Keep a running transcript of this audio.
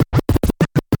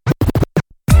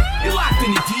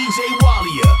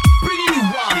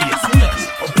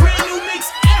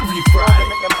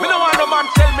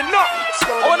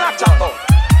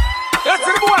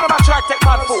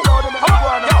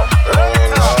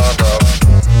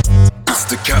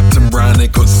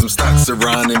straps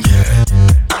around him.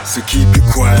 So keep it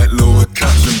quiet, lower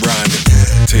caption round him.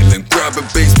 Tell him grab a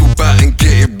baseball bat and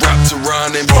get it wrapped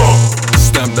around him.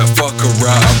 Stamp that fucker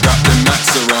out, I wrap the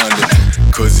max around him.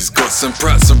 Cause he's got some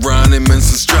prats around him and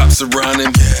some straps around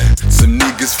him. Some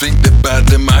niggas think they're bad,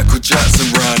 than Michael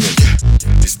Jackson round him.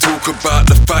 He's talk about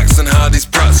the facts and how these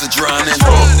prats are drowning.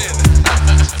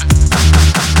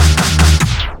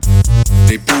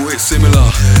 They bought it similar,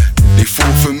 they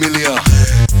thought familiar.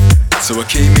 So I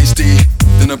came HD,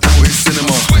 then I bought it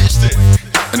cinema.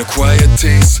 An acquired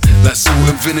taste, like salt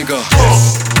and vinegar.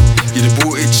 Yeah, they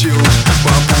bought it chilled,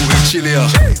 but I bought it chillier.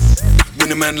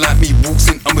 When a man like me walks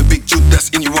in, I'm a big jud that's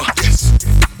in you up.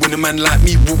 When a man like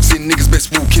me walks in, niggas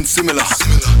best walk in similar.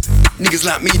 Niggas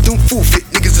like me don't forfeit,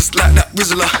 niggas just like that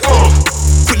Rizzler.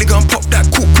 Quickly go and pop that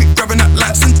cool quick, grabbing that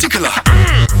lights and tickler.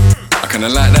 I kinda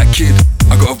like that kid,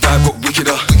 I got a vibe, got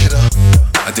wickeder.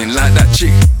 I didn't like that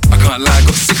chick, I can't lie,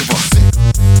 got sick of her.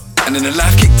 And then the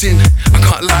life kicked in, I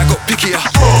can't lie, got pickier.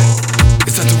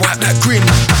 It's time to wipe that grin,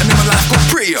 and then my life got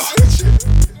prettier.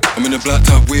 I'm in a black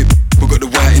top whip, but got the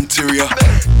white interior.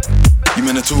 You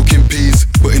men are talking peas,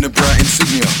 but in a bright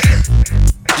insignia.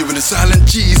 You in the silent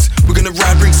G's, we're gonna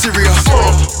ride, bring Syria.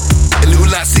 A little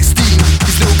like 16,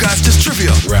 these little guys just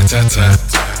trivia. Rat-tat-tat,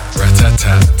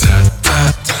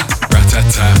 rat-tat-tat-tat-tat,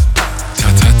 rat-tat-tat,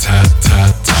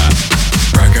 tat-tat-tat-tat-tat,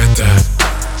 ragga-tat,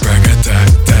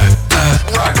 ragga-tat-tat-tat,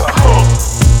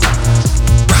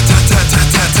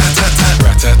 rat-tat-tat-tat-tat-tat,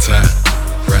 rat-tat-tat,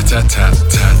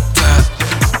 rat-tat-tat-tat-tat,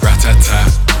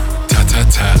 rat-tat-tat,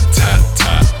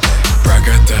 tat-tat-tat-tat-tat,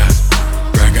 ragga-tat,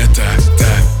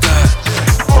 ragga-tat-tat-tat,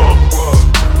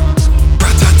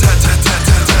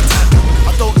 rat-tat-tat-tat-tat-tat.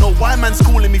 I don't know why man's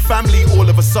calling me family all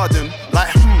of a sudden.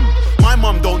 Like, my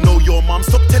mum don't know your mum.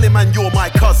 Stop telling man you're my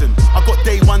cousin. I got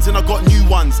day ones and I got new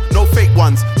ones. No fake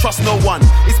ones, trust no one.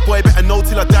 This boy better know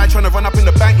till I die. Trying to run up in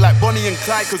the bank like Bonnie and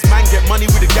Clyde. Cause man get money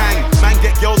with the gang, man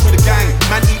get girls with the gang,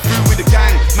 man eat food with the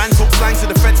gang, man talk slang so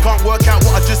the feds can't work out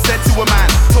what I just said to a man.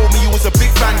 Told me you was a big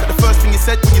fan, but the first thing you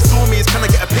said when you saw me is can I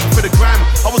get a pic for the gram?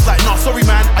 I was like nah, sorry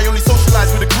man, I only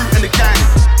socialise with the crew and the gang.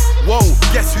 Whoa,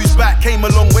 guess who's back? Came a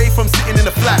long way from sitting in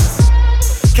the flats.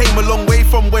 Came a long way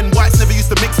from when whites never used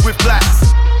to mix with blacks.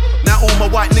 Now all my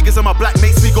white niggas and my black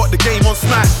mates, we got the game on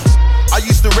smash. I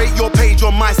used to rate your page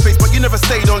on MySpace, but you never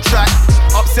stayed on track.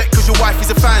 Upset cause your wife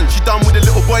is a fan. She done with a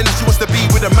little boy, now she wants to be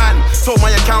with a man. Told my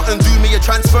accountant do me a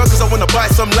transfer cause I wanna buy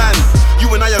some land.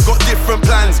 You and I have got different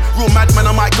plans. Real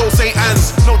madman, I might go St.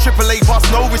 Anne's. No AAA pass,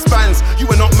 no wristbands. You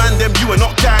are not man, them, you are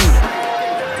not gang.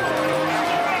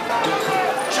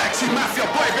 Jackson Mafia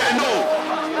boy better know.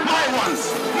 My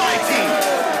ones, my team.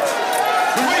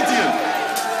 Meridian,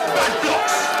 Bad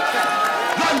Blocks,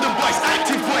 London boys,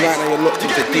 active boys. Right now you're locked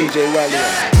into DJ Rally.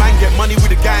 Man get money with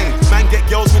the gang, man get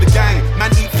girls with the gang, man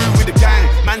eat food with the gang,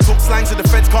 man talk slang so the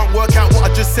feds can't work out what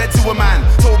I just said to a man.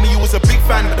 Told me you was a big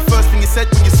fan, but the first thing you said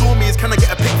when you saw me is can I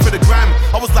get a pic for the gram?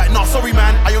 I was like nah, sorry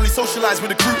man, I only socialise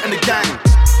with the crew and the gang.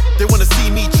 They wanna see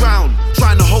me drown,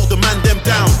 trying to hold the man them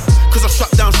down. Cause I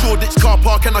shut down Shoreditch car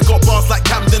park and I got bars like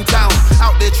Camden Town.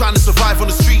 Out there trying to survive on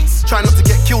the streets, trying not to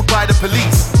get killed by the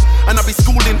police. And I be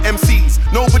schooling MCs,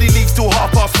 nobody leaves till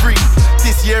 3:30.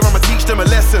 This year I'ma teach them a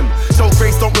lesson. Tell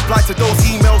Grace don't reply to those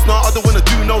emails, nah I don't wanna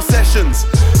do no sessions.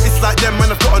 It's like them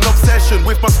man, I've got an obsession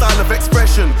with my style of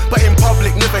expression. But in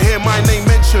public, never hear my name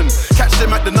mentioned. Catch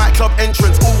them at the nightclub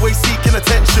entrance, always seeking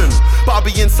attention. But I'll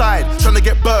be inside, trying to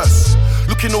get bursts.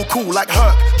 Looking all cool like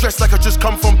Herc, dressed like I just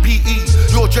come from PE.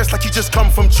 You're dressed like you just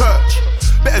come from church.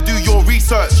 Better do your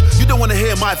research. You don't wanna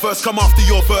hear my verse come after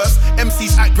your verse.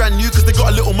 MCs act brand new cause they got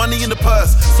a little money in the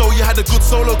purse. So you had a good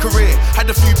solo career, had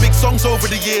a few big songs over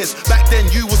the years. Back then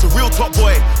you was a real top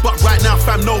boy, but right now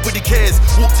fam nobody cares.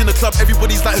 Walked in the club,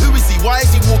 everybody's like who is he? Why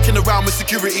is he walking around with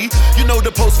security? You know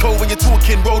the postcode when you're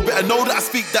talking road, better know that I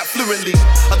speak that fluently.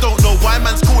 I don't know why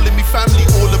man's calling me family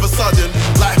all of a sudden.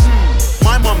 Like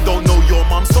my mum don't know your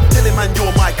mum, stop telling man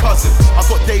you're my cousin. I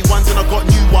got day ones and I got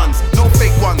new ones, no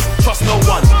fake ones, trust no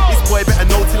one. This boy better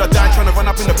know till I die, trying to run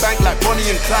up in the bank like Bonnie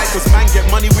and Clyde. Cause man get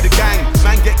money with the gang,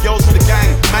 man get girls with the gang,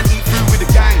 man eat food with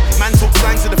the gang, man talk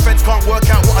slang so the feds can't work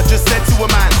out what I just said to a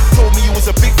man. Told me you was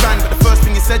a big fan, but the first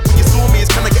thing you said when you saw me is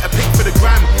can I get a pic for the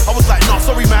gram? I was like nah,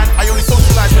 sorry man, I only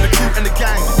socialise with the crew and the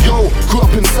gang. Yo, grew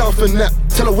up in South and that.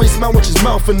 Tell a waste man watch his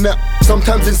mouth and that.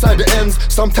 Sometimes inside the ends,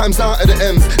 sometimes out of the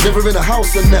ends. Never in a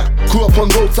house and that. Grew up on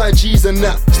roadside G's and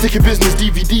that. Sticky business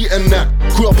DVD and that.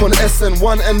 Grew up on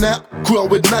SN1 and that. Grew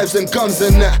up with knives and guns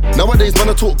and that. Nowadays man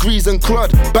I talk grease and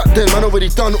crud. Back then man already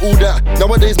done all that.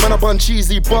 Nowadays man I bun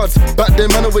cheesy buds. Back then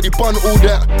man already bun all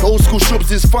that. Old school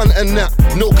shrubs is fun and that.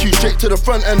 No queue straight to the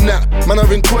front and that. Man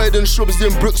I inquired and shrubs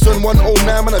in Brookston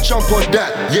 109. Man I jump on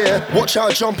that. Yeah, watch how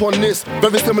I jump on this.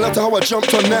 Very similar to how I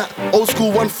jumped on that. Old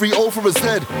school 130 for a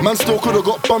Z. Man still could've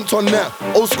got bumped on that.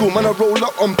 Old school man I roll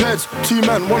up on beds. 2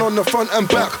 man, 1 on the front and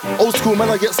back. Old school man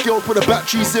I get skilled with the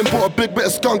batteries in. Put a big bit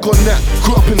of skunk on that.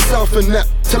 Grew up in South and that.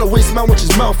 Tell a waste man watch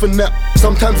his mouth and that.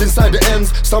 Sometimes inside the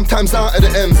ends, sometimes out of the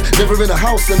ends. Never in a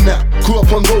house and that. Grew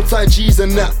up on roadside G's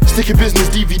and that. Sticky business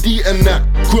DVD and that.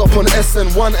 Grew up on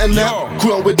SN1 and that.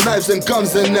 Grew up with knives and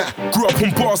guns and that. Grew up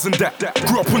on bars and that.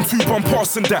 Grew up on 2-bump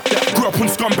pass and that. Grew up on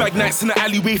scumbag nights in the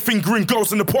alleyway, fingering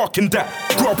girls in the park and that.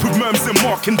 Grew up with Merms and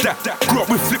Mark and that. Grew up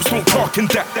with flips, don't talk and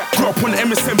that. Grew up on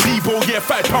MSN Bebo, yeah,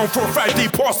 £5 for a 5-day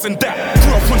pass and that.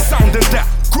 Grew up on sound and that.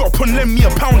 Grew up on lend me a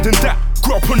pound and that.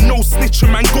 Grew up on no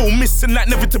snitching, man, go missing like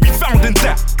never to be found in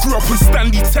that. Grew up on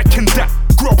Stanley Tech and that.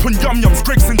 Grew up on Yum Yums,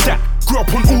 Greggs and that. Grew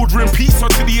up on ordering pizza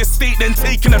to the estate, then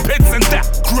taking the beds and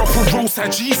that. Grew up on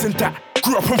roadside G's and that.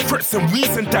 Grew up on frets and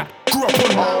weeds and that. Grew up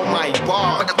on Oh my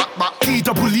god.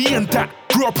 DEE and that.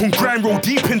 Grew up on grind, roll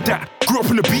deep in that. Grew up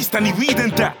on the beast and the weed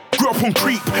and that. Grew up on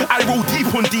creep, I roll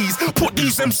deep on these. Put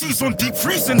these MCs on deep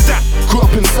freeze and that. Grew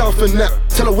up in South and that.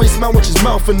 Tell a waste man watch his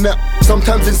mouth and that.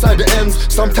 Sometimes inside the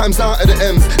ends, sometimes out of the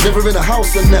ends. Never in a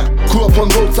house and that. Grew up on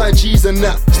roadside G's and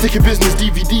that. Sticky business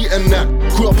DVD and that.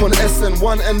 Grew up on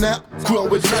SN1 and that. Grew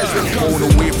up with knives and guns.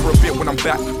 Going away for a bit when I'm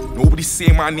back. Nobody say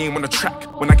my name on the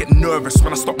track. When I get nervous,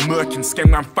 when I stop murking.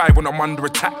 Scam round 5 when I'm under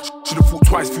attack. Should've thought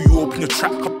twice before you open your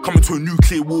trap. Coming to a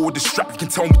nuclear war with the strap. You can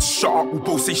tell me to shut up, we'll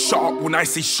both say shut up. When I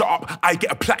say shut up, I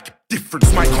get a plaque.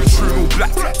 Difference might come true in all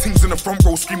black. Things in the front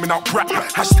row screaming out brat.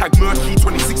 Hashtag Murky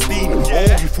 2016. Oh,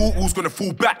 you thought we was gonna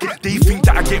fall back. They think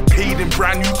that I get paid in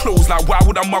brand new clothes. Like why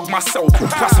would I mug myself?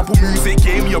 Plus Apple Music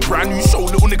gave me a brand new show.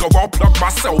 Little nigga, I'll plug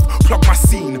myself. Plug my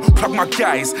scene, plug my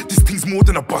guys. This thing's more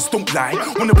than a buzz, don't lie.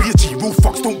 Wanna be a G, real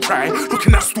fucks, don't cry.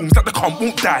 Looking at storms that the cunt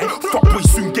won't die. Fuck boy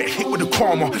soon get hit with a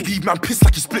karma. Leave man pissed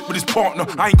like he split with his partner.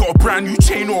 I ain't got a brand new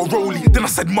chain or a rollie. Then I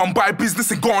said mum, buy a business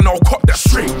in Ghana, I'll cop that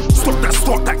straight. Stop that,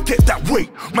 start that, get that weight.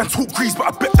 Man talk grease, but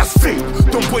I bet that's fake.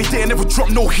 Don't boy there never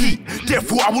drop no heat.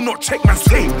 Therefore I will not check man's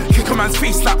tape. Kick a man's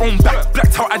face like on back.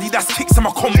 Blacked out Adidas kicks in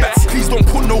my combats. Please don't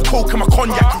put no coke in my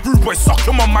cognac. Rude boy suck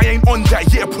your mum, I ain't on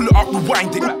that. Yeah, pull it up,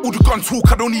 rewind it. All the gun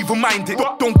talk, I don't even mind it.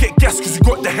 Don't get gas cause you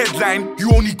got the headline.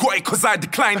 You only got it cause I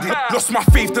declined it. Lost my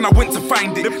faith, then I went to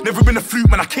find it. Never been a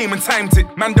fluke, man, I came and timed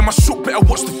it. Man, then my shook, better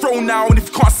watch the throne now. And if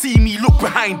you can't see me, look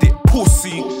behind it.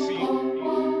 Pussy.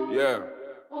 Yeah.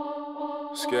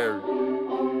 Scary.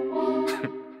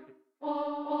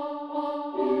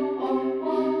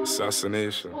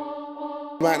 Assassination.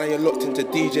 Right now you're locked into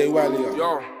DJ Wiley.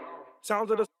 Yo.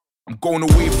 I'm going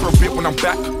away for a bit when I'm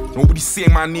back. Nobody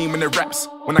saying my name in the raps.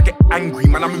 When I get angry,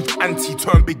 man, I move anti.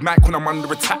 Turn Big Mac when I'm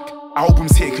under attack.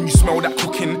 Albums here, can you smell that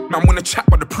cooking? Man wanna chat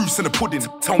but the proof's in the pudding.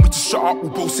 Tell me to shut up,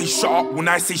 we'll both say shut up. When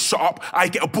I say shut up, I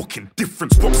get a booking.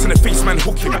 Difference, box in the face, man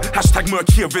hooking. Hashtag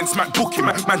Murky events, man booking.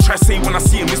 Man try say when I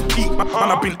see him, it's peak. Man,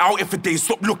 I've been out here for days,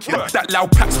 stop looking. That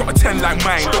loud pack's got a 10 like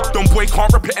mine. Dumb boy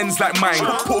can't rip it ends like mine.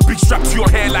 Put a big strap to your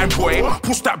hairline, boy.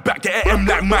 Push that back, get an M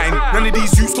like mine. None of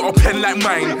these youths got a pen like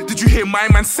mine. Did you hear my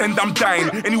man send, I'm dying.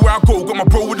 Anywhere I go, got my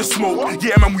bro with the smoke.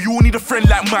 Yeah man, we all need a friend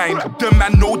like mine. Them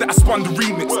man know that I spun the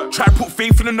remix. Try put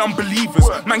faith in the unbelievers.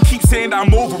 Man keep saying that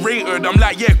I'm overrated. I'm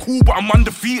like, yeah, cool, but I'm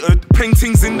undefeated.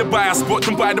 Paintings in the bay, I spot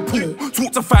them by the pool.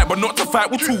 Talk to fight, but not to fight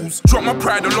with tools. Drop my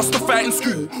pride, I lost the fight in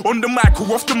school. On the mic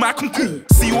or off the mic, I'm cool.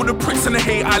 See all the pricks and the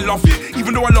hate, I love it.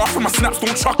 Even though I laugh and my snaps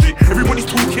don't chuck it. Everybody's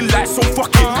talking like, so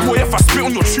fuck it. Boy, if I spit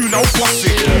on your tune, I'll bust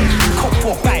it. Cop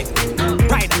for a bite,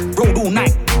 ride, road all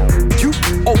night. You,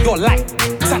 oh, your light.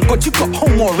 Thank God you got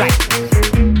home alright.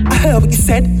 I heard what you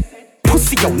said.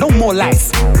 Pussy, yo, no more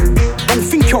lies. Don't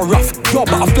think you're rough, you're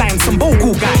butterfly and some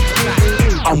bogle guy.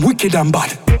 I'm wicked and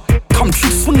bad. Come true,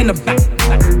 swing in the back.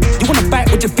 You wanna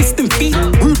bite with your fist and feet?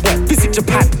 Rude boy, visit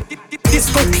Japan.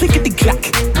 Disco clickety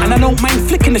clack, and I don't mind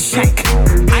flicking the shank.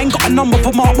 I ain't got a number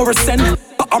for Mark Morrison,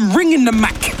 but I'm ringing the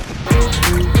Mac.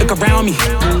 Look around me,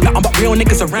 nothing but real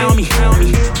niggas around me.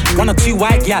 1 or 2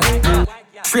 white gal,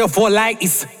 3 or 4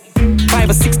 lighties, 5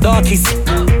 or 6 darkies,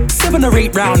 7 or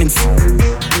 8 roundings.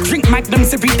 Drink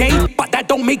magnums every day, but that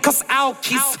don't make us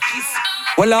alkies.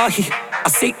 Wallahi, I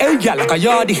say, hey, yeah, like a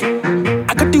yardie.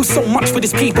 I could do so much for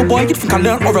this people, boy, you'd think I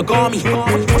learned origami.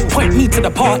 Point me to the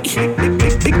party,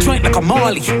 big joint like a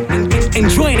Marley,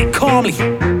 enjoying it calmly.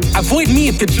 Avoid me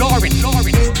if you're jarring.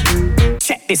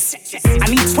 Check this, I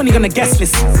need 20 on the guest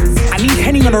list. I need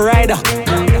Henny on the rider,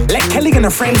 let Kelly and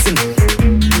her friends in.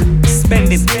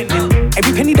 Spending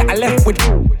every penny that I left with.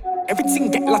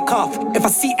 Everything get locked off if I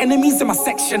see enemies in my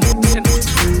section.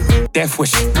 Death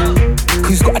wish,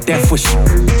 who's got a death wish?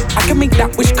 I can make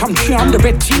that wish come true. I'm the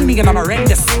red genie and I'm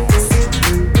horrendous.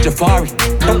 Jafari,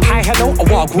 don't hi hello or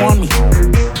walk on me.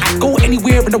 I'd go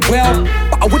anywhere in the world,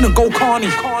 but I wouldn't go corny.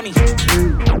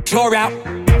 Draw out,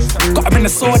 gotta bring the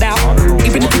sword out.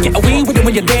 Even if you get away with it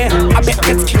when you're there, I bet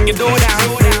let's kick your door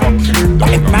down. But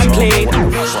if man played,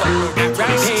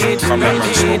 rampage. Right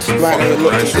now you're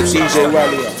locked into DJ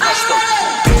Walia.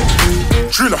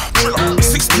 Driller,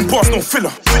 16 bars, no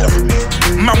filler.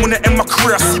 Man wanna end my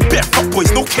career, I see bare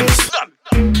fuckboys, no killers.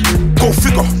 Go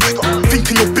figure,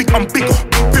 thinking you're big, I'm bigger.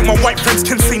 Think my white friends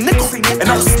can say nigga, and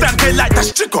I'll stand there like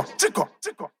that's jigger.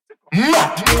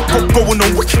 Going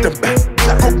on wicked and bad.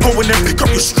 Go in and pick up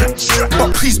your strap,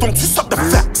 but please don't twist up the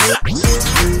facts.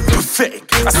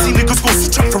 Pathetic, I see niggas go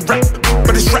switch up for rap,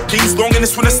 but this rap game's long and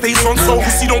this one that stays on, so you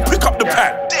see don't pick up the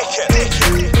pad.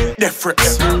 Death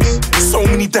threats, so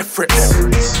many death threats.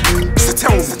 So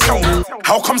tell me,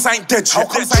 how comes I ain't dead yet?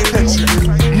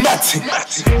 Matting,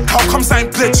 how comes I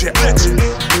ain't bled yet?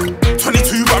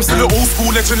 22, but I'm still an old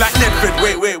school legend like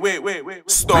Nedved. Wait.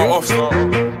 Start off,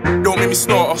 don't make me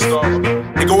start off.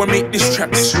 They go and make this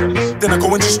tracks, then I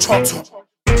go and just chop top.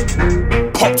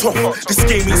 Popped off, this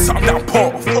game ain't something that I'm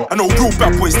part of. I know real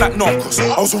bad boys like Narcos.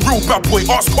 I was a real bad boy,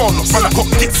 ask Carlos. Man, I got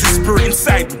Dix's spirit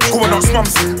inside me. Go and ask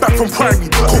mums, back from primary.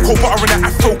 Cocoa butter and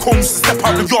that afro combs. Step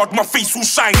out the yard, my face all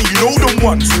shiny. You know them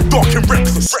ones, dark and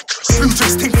reckless. Blue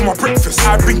jays think for my breakfast.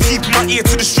 I've been keeping my ear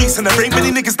to the streets, and there ain't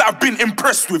many niggas that I've been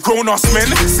impressed with. Grown ass men,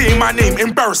 saying my name,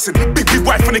 embarrassing. Big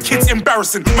wife and the kids,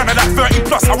 embarrassing. Man, at that 30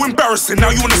 plus, how embarrassing. Now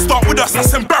you wanna start with us,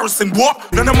 that's embarrassing. What?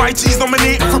 None of my G's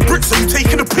nominated for bricks, so you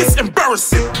taking a piss,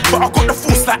 embarrassing. But I got the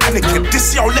force like Anakin.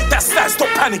 This year I'll let that slide, stop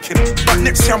panicking. But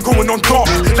next year I'm going on dark.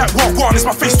 Like Wagwan, is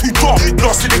my face too dark?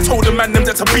 Last year they told the man them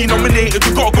that to be nominated,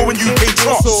 you gotta go in UK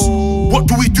charts. So what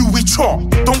do? We chart.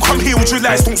 Don't come here with your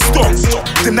lies, don't stop.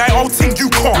 Deny old thing, you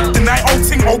can't. Deny old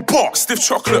thing, old box. Stiff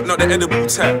chocolate, not the edible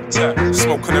type.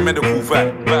 Smoke on a medical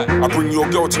vibe. I bring your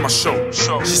girl to my show.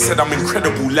 She said I'm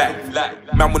incredible, like.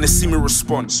 Man wanna see me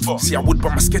respond. See I would,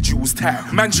 but my schedule was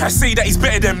tight. Man try say that he's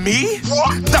better than me.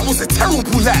 That was a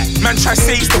terrible lie. Man try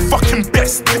say he's the fucking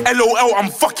best. LOL, I'm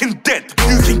fucking dead.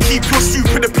 You can keep your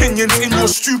stupid opinions in your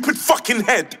stupid fucking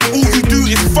head. All you do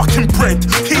is fucking bread.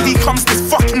 Here he comes, this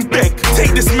fucking beg.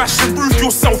 Take this mash and roof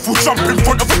yourself or jump in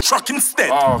front of a truck instead.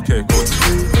 Oh, okay, good.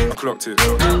 I clocked it.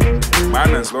 My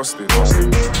man's lost it.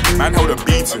 Man held a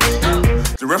beating.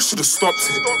 The ref should have stopped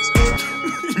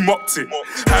it. He mocked it.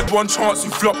 Had one chance,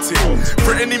 you flopped it.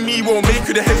 Threatening me won't make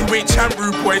you the heavyweight champ,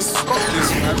 rude boys.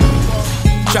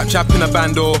 Chap in a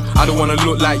bando, I don't wanna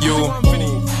look like you.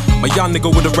 My young nigga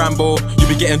with a Rambo, you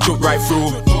be getting joked right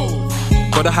through.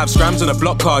 Gotta have scrams in a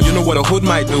block car, you know what a hood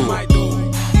might do.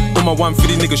 On my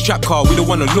 150 niggas trap car, we don't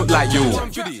wanna look like you.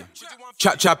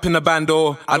 Chap in a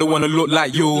bando, I don't wanna look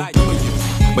like you.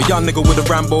 My young nigga with a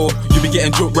Rambo, you be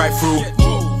getting joked right through.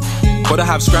 Gotta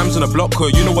have scrams in a block car,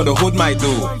 you know what a hood might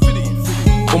do.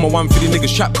 On my 150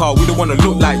 niggas trap car, we don't wanna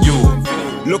look like you.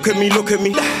 Look at me,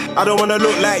 I don't wanna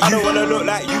look like you.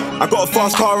 I got a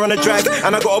fast car on a drag,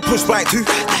 and I got a push bike too.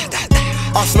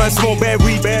 Us man smoke bare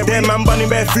weed, them man bunning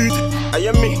bare food. I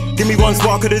am me, give me one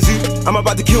spark of the zoo. I'm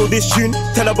about to kill this tune,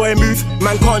 tell a boy move.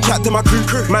 Man can't chat to my crew,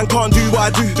 man can't do what I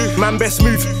do. Man best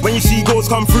move, when you see goals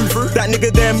come through. That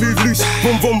nigga there move loose,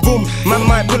 boom, boom. Man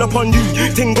might pull up on you,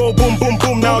 ting go boom,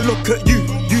 boom. Now look at you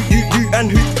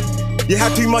and who? You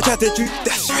have too much attitude,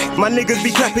 that's right. My niggas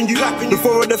be clapping you.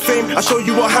 Before all the fame, I show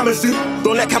you what hammers do.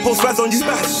 Don't let Capo spaz on you.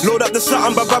 Load up the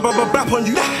something, bap on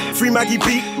you. Free Maggie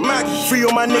beat, free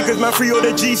all my niggas, man, free all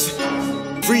the G's.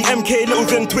 Free MK,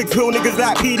 littles and twig pill niggas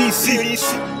like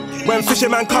PDC. When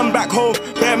Fisherman come back home,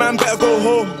 bear man better go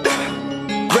home.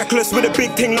 Reckless with a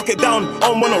big thing, lock it down,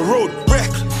 on a road.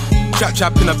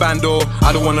 Chap in a bando,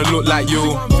 I don't wanna look like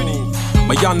you.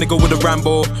 My young nigga with a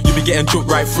Rambo, you be getting joked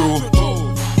right through.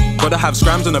 Gotta have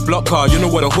scrams in a block car, you know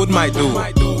what a hood might do.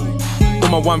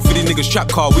 On my 150 niggas trap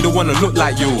car, we don't wanna look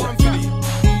like you.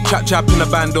 Chap in a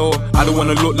bando, I don't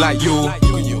wanna look like you.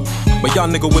 My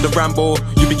young nigga with a Rambo,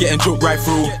 you be getting joked right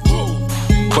through.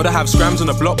 Gotta have scrams in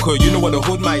a block car, you know what a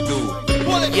hood might do.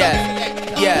 Yeah.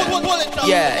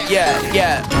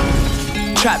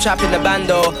 Trap in the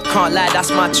bando, can't lie, that's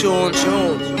my tune.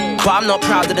 But I'm not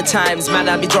proud of the times, man,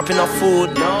 I be dropping off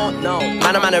food. No.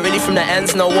 Man, are really from the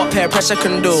ends, know what peer pressure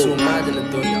can do.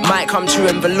 Might come true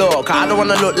in velour, cause I don't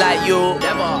wanna look like you.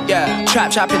 Yeah,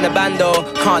 trap in the bando,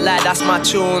 can't lie, that's my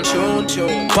tune.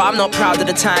 But I'm not proud of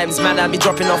the times, man, I be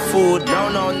dropping off food. No.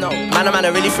 Man,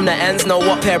 are really from the ends, know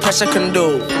what peer pressure can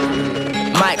do.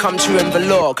 Might come true in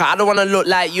velour, cause I don't wanna look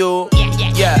like you.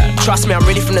 Yeah, trust me, I'm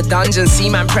really from the dungeon. See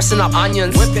man pressing up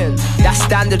onions. Whipping. That's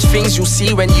standard things you'll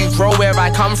see when you grow where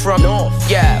I come from.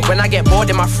 Yeah, when I get bored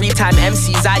in my free time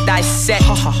MCs, I dissect.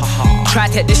 Try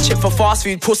to take this chip for fast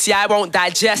food, pussy, I won't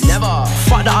digest. Never.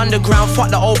 Fuck the underground, fuck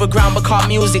the overground, because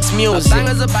music's music. A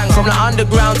banger. From the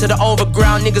underground to the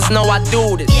overground, niggas know I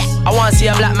do this. I wanna see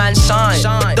a black man shine.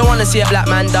 Don't wanna see a black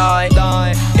man die.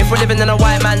 If we're living in a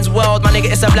white man's world, my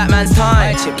nigga, it's a black man's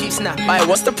time. Chip, keep snapping.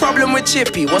 What's the problem with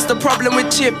Chippy? What's the problem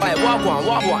with Chip? What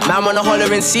one? Man wanna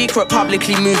holler in secret,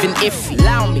 publicly moving iffy.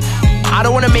 Allow me. I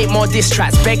don't wanna make more diss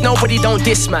tracks. Beg nobody, don't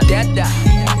diss man.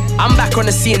 I'm back on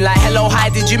the scene like, hello, hi,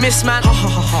 did you miss man?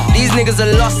 These niggas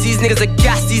are lost, these niggas are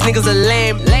gassed, these niggas are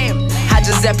lame. Had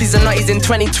Giuseppe's and nutties in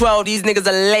 2012, these niggas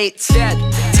are late.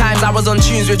 Times I was on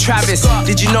tunes with Travis.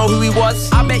 Did you know who he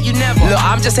was? I bet you never. Look,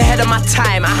 I'm just ahead of my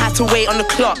time, I had to wait on the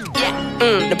clock.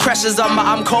 The pressure's on, but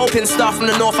I'm coping. Star from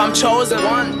the north, I'm chosen.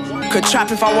 Could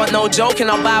trap if I want, no joking.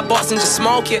 I'll buy a box and just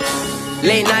smoke it.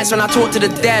 Late nights when I talk to the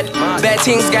dead. Bad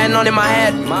things going on in my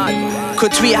head.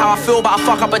 Could tweet how I feel, but I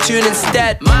fuck up a tune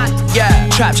instead. Yeah,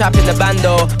 trap in the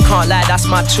bando. Can't lie, that's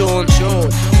my tune.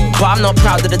 But I'm not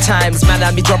proud of the times, man,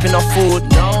 I be dropping off food.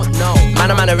 No. Man,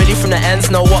 are really from the ends,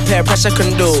 know what peer pressure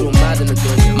can do.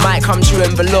 Might come true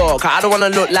in velour, cause I don't wanna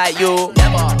look like you.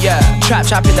 Yeah,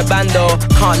 trap in the bando.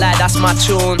 Can't lie, that's my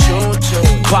tune.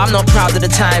 But I'm not proud of the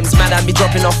times, man, I be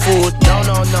dropping off food. No.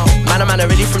 Man, are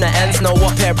really from the ends, know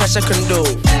what peer pressure can do.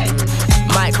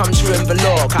 Might come true in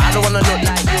velour, cause I don't wanna look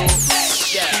like you.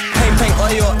 Paint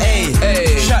on your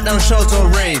A. Shut down shows or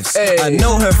raves. I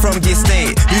know her from the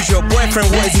estate. Who's your boyfriend?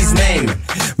 What is his name?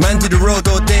 Man do the road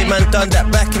all day. Man done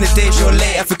that back in the days. You're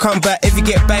late. If you come back, if you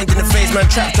get banged in the face, man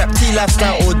trap T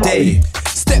lifestyle all day.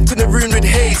 Stepped in the room with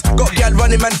haze. Got gal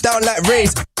running man down like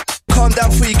rays. Calm down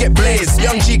before you get blazed.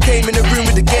 Young G came in the room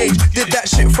with the gauge. Did that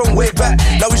shit from way back.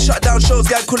 Now we shut down shows,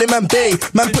 gal call him man Bay.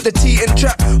 Man put the T in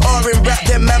trap, R in rap,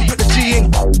 then man put the G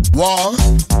in. What?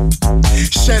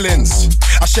 Shellings.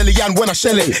 I shell it yan when I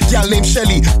shell it. Gal named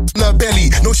Shelly, her belly.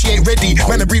 No, she ain't ready.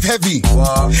 Man, I breathe heavy.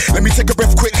 Let me take a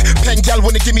breath quick. Pen gal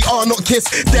wanna give me R, not kiss.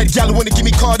 Dead gal wanna give me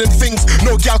card and things.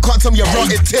 No gal can't tell me a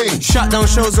rotted thing. Shut down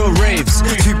shows or raves.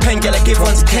 Two pen gal I give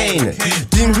one's cane.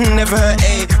 Never heard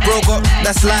A. Bro got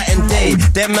that's light and day.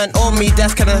 Them man on me,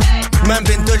 that's kinda. Man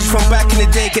been dodgy from back in the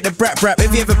day. Get the brap.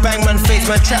 If you ever bang man face,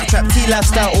 man trap T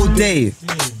lifestyle all day.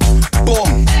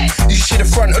 Boom, you shit the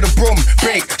front of the broom.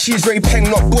 Break, she's very peng,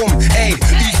 not boom. Ayy,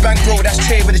 use bankroll, that's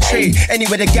trade with a trade.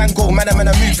 Anywhere the gang go, man, I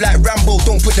move like Rambo.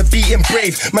 Don't put the beat in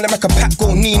brave. Man, I make a pack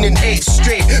go Neen in 8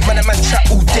 straight. Man, trap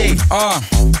all day.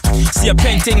 See a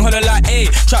painting, holler like A.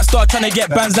 Trap star tryna get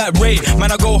bands like Ray.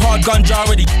 Man, I go hard, ganja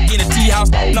already in a tea house.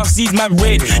 Now sees man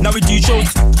raid. Now we do shows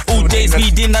all day.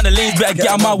 Speeding down the lanes, better get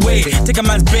out my way. Take a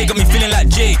man's break, got me feeling like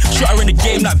Jay. Shot her in the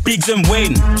game like Biggs and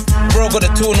Wayne. Bro got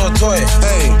a tool, no toy.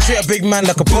 Hey, treat a big man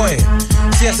like a boy.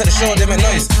 See us at the show, they make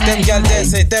noise. Them gal there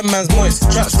say them man's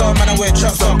moist. Trap star man, I wear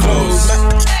trap star clothes.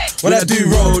 When I do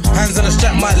road, hands on the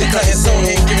strap, might lick out his soul.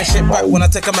 Ain't giving shit back when I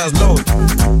take a man's load.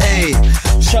 Hey,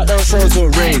 shut down shows or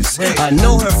raves. I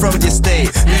know her from the estate.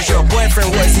 Who's your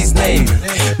boyfriend? What's his name?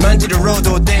 Man do the road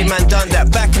all day. Man done that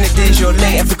back in the days. You're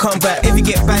late. If you come back, if you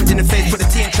get banged in the face, put the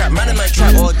T in trap. Man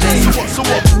trap all day.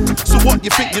 So what? You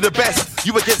think you're the best?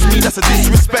 You against me? That's a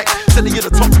disrespect. Telling you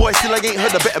the top boy, still I ain't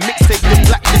heard a better mixtape than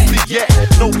Blacklisted yet.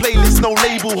 No playlist, no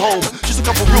label home. Just a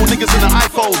couple real niggas in an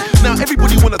iPhone. Now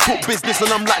everybody wanna talk business,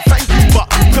 and I'm like, thank you, but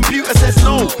computer says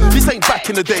no. This ain't back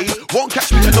in the day. Won't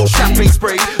catch me with no champagne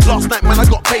spray. Last night, man, I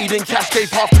got paid in cash. Gave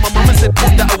half to my mum and said,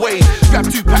 put that away. Grab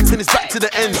 2 packs and it's back to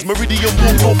the ends. Meridian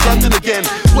Walk, North London again.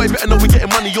 Boy, better know we're getting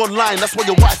money online. That's why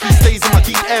your wife stays in my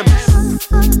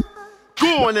DMs.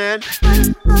 Go on, then.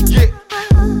 Yeah.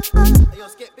 Yo,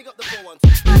 Skip, big up the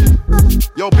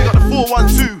 412. Yo, big up the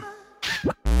 412.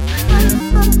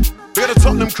 Big up the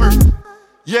Tottenham crew.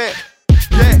 Yeah.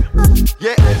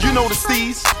 Yeah, you know the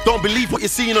steez. Don't believe what you're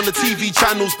seeing on the TV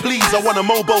channels, please. I won a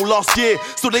Mobo last year,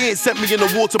 so they ain't sent me in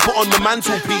the water to put on the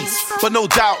mantelpiece. But no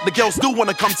doubt, the girls still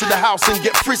wanna come to the house and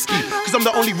get frisky, cause I'm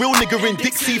the only real nigga in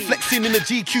Dixie, flexing in the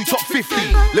GQ top 50.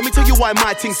 Let me tell you why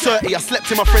my thing's 30. I slept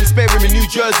in my friend's spare room in New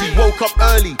Jersey, woke up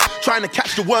early, trying to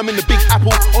catch the worm in the Big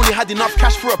Apple. Only had enough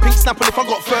cash for a pink Snapple if I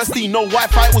got thirsty. No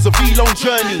Wi-Fi, it was a V-long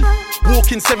journey.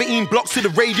 Walking 17 blocks to the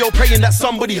radio, praying that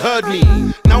somebody heard me.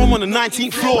 Now I'm on the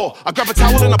 19th floor. I grab a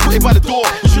towel and I put it by the door.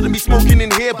 We shouldn't be smoking in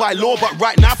here by law, but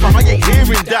right now, fam, I ain't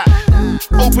hearing that.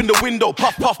 Open the window,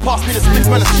 puff, puff, pass me the split,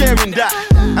 man, I'm sharing that.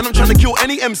 And I'm trying to kill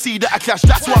any MC that I clash,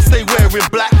 that's why I stay wearing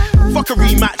black. Fuck a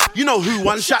rematch, you know who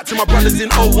won. Shout to my brothers in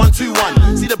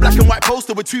 0121. See the black and white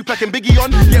poster with Tupac and Biggie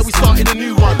on? Yeah, we started a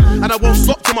new one. And I won't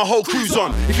stop till my whole crew's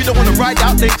on. If you don't wanna ride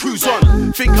out, then cruise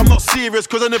on. Think I'm not serious,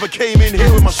 cause I never came in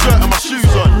here with my shirt and my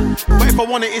shoes on. But if I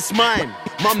want it, it's mine.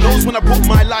 Mum knows when I put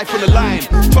my life on the line.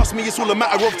 Trust me, it's all a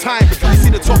matter of time before you see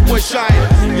the top boy shine.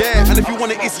 Yeah, and if you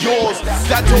want it, it's yours.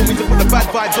 Dad told me to put the bad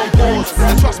vibes on pause.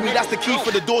 And trust me, that's the key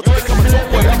for the door to become a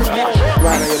top boy.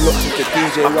 Right, you look at the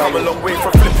DJ. I've come a long way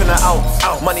from flipping it out.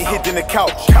 Money hid in the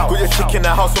couch. Got your chick in the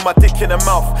house with my dick in the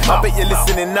mouth. I bet you're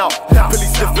listening now.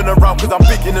 Police sniffing around cause I'm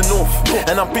big in the north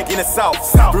and I'm big in the south.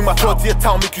 Bring my tour to your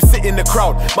town, make you sit in the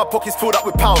crowd. My pockets filled up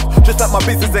with pounds, just like my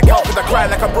business account. Cause I cry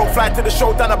like I broke, fly to the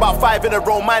show, done about 5 in a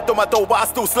row. Mind on my dough, but I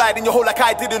still slide in your hole like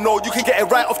I didn't know. You can get it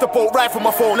right off the boat, right from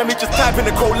my phone. Let me just type in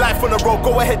the code, life on the road.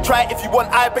 Go ahead, try it if you want,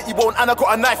 I bet you won't. And I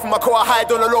got a knife in my car, I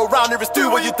hide on the low round. If it's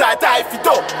do what you die, die if you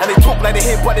don't. And they talk like they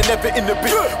hate, but they never in the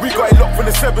bit. We got it locked from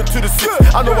the 7 to the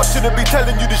 6. I know I shouldn't be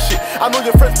telling you this shit. I know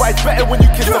your friends, but it's better when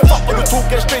you kiss the fuck on the talk,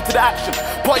 get straight to the action.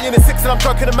 Party in the 6 and I'm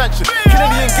drunk in the mansion.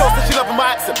 Canadian girls that she loving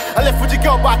my accent. I left with your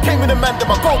girl, but I came in the man.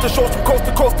 My goal to shows from coast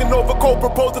to coast in Nova Cold.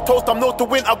 Propose a toast, I'm known to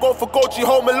win. I go for gold, she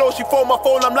home alone. She phone my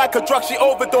phone, I'm like a drug, she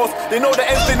overdose. They know the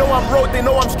ends, they know I'm road, they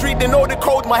know I'm street, they know the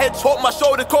code. My head's hot, my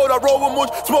shoulder cold. I roll with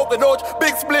much, smoke the notch.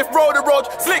 Big spliff, roll the road.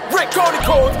 Slick brick, Cody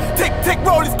codes. Tick, tick,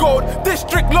 roll is gold.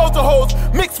 District, loads of hoes.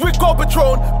 Mixed with gold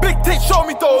Patron. Big tick, show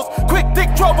me those. Quick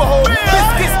dick, trouble hole.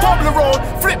 Biscuits, Toblerone.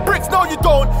 Flip bricks, no you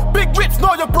don't. Big whips,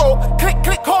 no you bro. Click,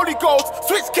 click, Holy Ghost.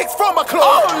 Switch kicks from my clothes.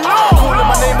 Oh, no. Calling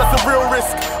my name, that's a real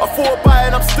risk. I fought by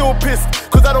and I'm still pissed.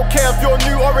 Cause I don't care if you're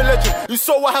new or a legend. You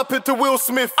saw what happened to Will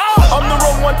Smith. I'm the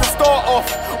wrong one to start off.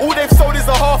 All they've sold is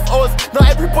a half Oz. Not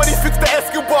everybody fixed the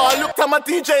Escobar. I looked at my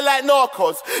DJ like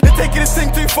Narcos. They're taking this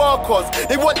thing too far cause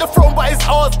they want the throne but it's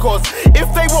ours cause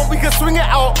if they want we can swing it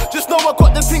out. Just know I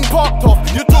got the thing parked off.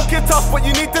 You're talking tough but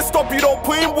you need to stop. You don't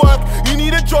put in work. You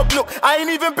need a job. Look, I ain't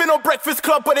even been on Breakfast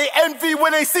Club but they envy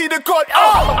when they see the God.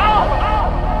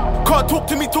 Can't talk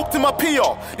to me, talk to my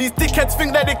PR. These dickheads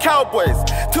think that they're cowboys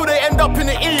till they end up in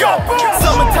the ER.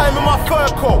 Summertime in my fur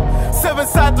coat, 7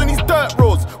 sides on these dirt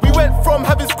roads. We went from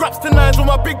having scraps to nines when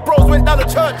my big bros went down the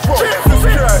church road.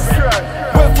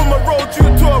 Went from a road Jew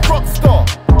to a rock star.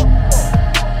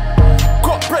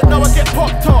 Got bread, now I get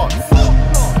Pop-Tarts.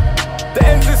 The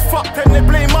ends is fucked and they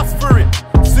blame us for it.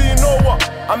 So you know what?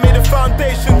 I made a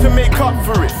foundation to make up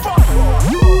for it.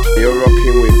 You're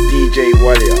rocking with DJ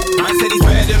Warrior. Man said he's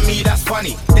better than me, that's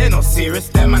funny. They're not serious,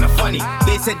 them man are funny.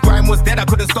 They said grime was dead, I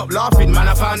couldn't stop laughing. Man,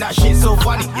 I found that shit so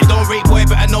funny. You don't rate boy,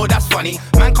 but I know that's funny.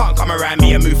 Man can't come around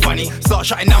me and move funny. Start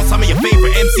shutting down some of your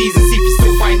favorite MCs and see if you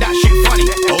still find that shit funny.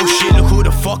 Oh shit, look who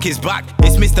the fuck is back.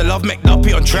 It's Mr. Love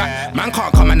McDuppy on track. Man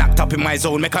can't come and act up in my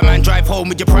zone. Make a man drive home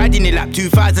with your pride in your lap.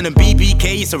 2000 and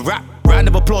BBK, it's a rap. Round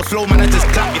of applause, slow man, I just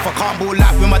clap. If I can't ball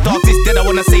laugh when my dogs is dead, I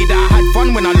wanna say that I had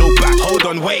fun when I look back. Hold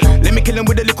on, wait, let me kill him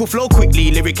with a little flow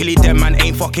quickly. Lyrically, them man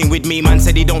ain't fucking with me. Man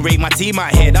said he don't rate my team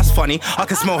out here, that's funny. I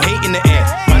can smell hate in the air.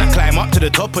 Man, I climb up to the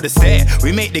top of the stair.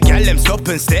 We make the gal them stop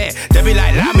and stare. They be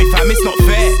like, lamb if it's not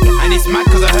fair. And it's mad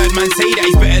cause I heard man say that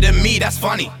he's better than me, that's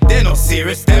funny. They're not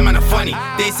serious, them man are funny.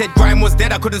 They said grime was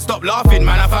dead, I couldn't stop laughing.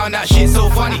 Man, I found that shit so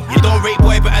funny. You don't rate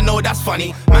boy, but I know that's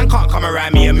funny. Man can't come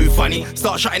around me and move funny.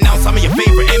 Start shutting down some of your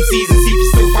favorite MCs and see if you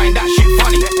still find that shit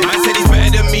funny. Man said he's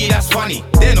better than me, that's funny.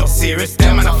 They're not serious,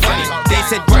 them man are funny. They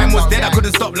said grime was dead, I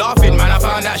couldn't stop laughing. Man, I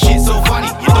found that shit so funny.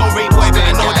 You don't rate boy, but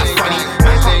I know that's funny.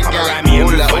 Man can't come around me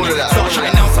and move funny. Start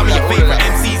shutting down some of your favorite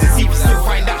MCs and see if you still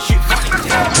find that shit funny.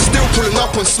 Still pulling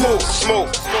up on smoke.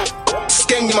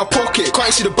 Skeng in my pocket,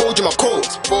 can't see the bulge in my coat.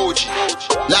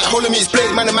 Like holding me his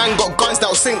blade, man, the man got guns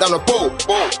that'll sink down a boat.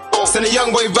 Send a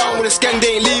young boy round with a skeng,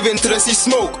 they ain't leaving till they see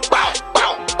smoke. Bow,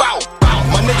 bow, bow, bow.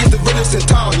 My niggas the realest in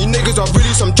town, you niggas are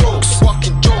really some jokes.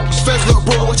 Fucking jokes. Feds look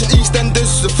bro, watching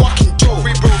EastEnders is a fucking joke.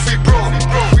 Free bro.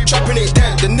 Trapping it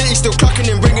dead, the nitty still clucking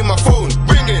and ringing my phone.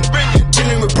 Ringing.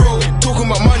 Chilling with bro, talking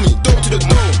about money, dope to the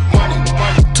dome. Money.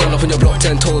 Turn up on your block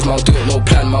 10 toes, man, I'll do it, no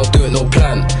plan, man, I'll do it, no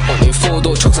plan. On me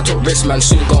 4-door trucks, I took wrist, man,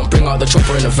 soon gon' bring out the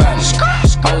chopper in the van.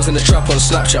 I was in the trap on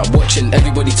Snapchat, watching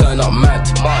everybody turn up mad.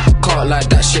 Can't lie,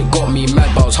 that shit got me mad,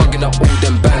 but I was hugging up all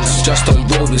them bands, just on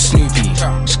road with Snoopy.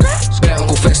 Bet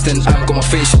Uncle Fest and Am got my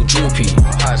face all droopy.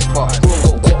 Bro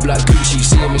got guap like Gucci,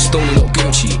 see him in Stoney, not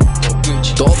Gucci.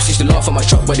 The ops used to laugh at my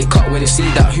truck where they cut when they see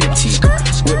that hoopty.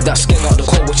 Whip that skin out the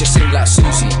coat, watch it sing like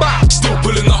Susie. Still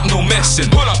pulling up, no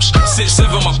messing. Pull up, 6'7",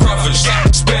 my brothers.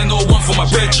 Spare no one for my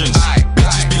brethren.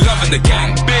 Bitches be loving the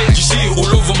gang. You see it all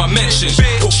over my mentions.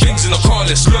 Put things in the car,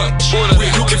 let's look.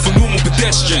 We're looking for normal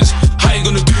pedestrians. How you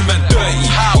gonna do man dirty?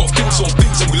 Got things on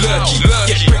things and we lurky.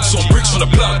 Get bricks on bricks from the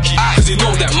plug, cause they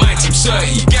know that my team's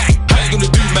 30. How you gonna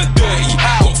do man dirty?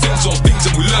 Got things on things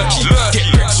and we lurky. Get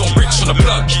bricks on bricks from the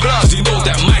plug, cause they know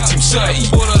that my team's 30.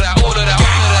 All of that.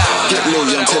 Get low,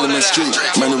 yeah, I'm telling man straight.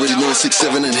 Man already know 6,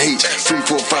 7 and 8. 3,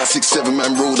 4, 5, 6, 7,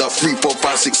 man rolled up. 3, 4,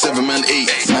 5, 6, 7, man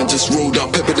 8. Man just rolled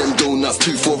up, pepper them donuts.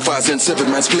 2, 4, 5, and 7,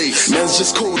 man's plate. Man's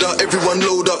just cold out, everyone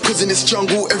load up. Cause in this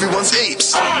jungle, everyone's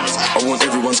apes. I want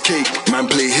everyone's cake. Man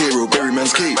play hero, bury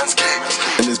man's cape.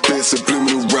 And there's bare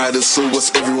subliminal riders, so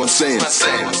what's everyone saying?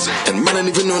 And man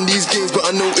ain't even on these games, but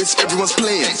I know it's everyone's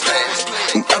playing.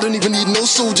 And I don't even need no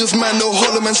soldiers, man, no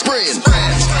hollow man spraying.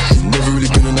 Never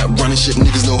really been on that running shit,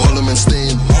 niggas know hollow man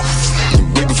staying.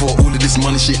 Way before all of this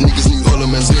money shit, niggas knew hollow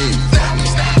man's name.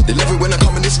 They love it when I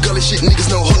come in this gully shit, niggas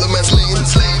know hollow man's lane.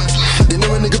 They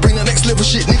know a nigga bring that next level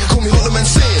shit, nigga call me hollow man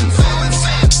saying.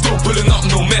 Still pulling up,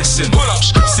 no messing. Pull up,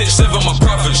 6'7", my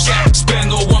brothers. Spare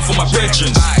no one for my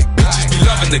brethren. Bitches be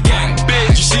loving the gang.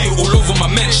 You see it all over my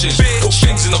mentions. Put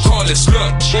things in the car, let's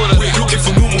look. We're looking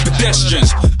for normal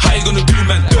pedestrians. How you gonna do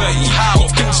man dirty?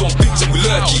 Got things on things and we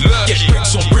lurky. Get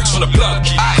bricks on bricks from the plug,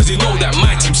 cause they know that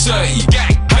my team's 30.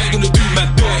 How you gonna do man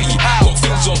dirty? Got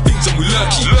things on things and we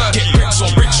lurky. Get bricks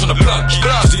on bricks from the plug,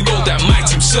 cause they know that my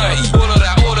team's 30. All of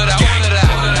that.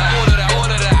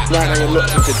 Right now you're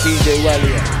looking to DJ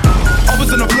Wally. I was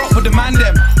on the block with the man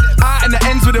them, out in the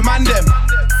ends with the man them.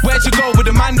 Where'd you go with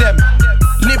the man them?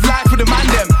 Live life with the man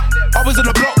them. I was on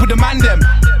the block with the man them,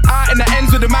 out in the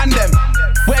ends with the man them.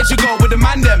 Where'd you go with the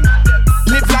man them?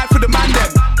 Live life with the man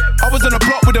them. I was on the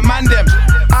block with the man them,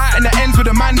 out in the ends with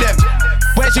the man them.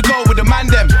 Where'd you go with the man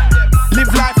them?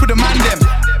 Live life with the man them.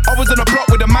 I was on the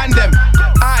block with the man them,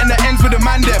 out in the ends with the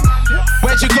man them.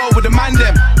 Where'd you go with the man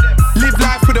them? Live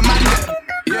life with the man them.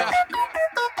 Yeah,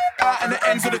 out in the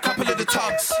ends with a couple of the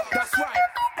tugs. That's right.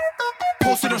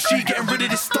 Posted on street, getting rid of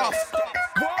this stuff.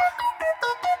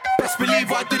 Best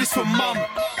believe I did this for mum.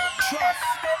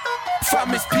 Fat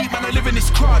Miss Pete, man, I live in this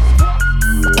crud.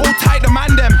 Hold tight, the man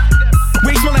them.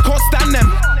 Waste man, I can't stand them.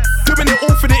 Doing it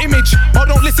all for the image. I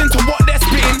don't listen to what they're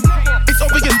spitting. It's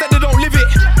obvious that they don't live it.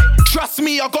 Trust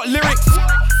me, I got lyrics.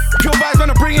 Pure vibes, man,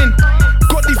 I bring in.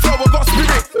 Got the flow, I got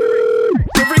spirit.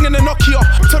 They're ringing the Nokia.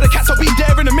 Tell the cats I'll be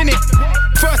there in a minute.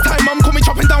 First time mum caught me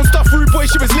chopping down stuff. Rude boy,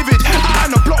 she was livid. I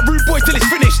ain't a block rude boy till it's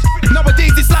finished.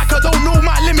 Nowadays it's like I don't know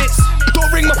my limits. Don't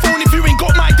ring my phone if you ain't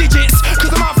got my digits, cause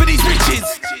I'm out for these riches.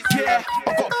 Yeah,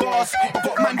 I got bars, I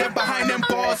got man them behind them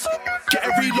bars. Get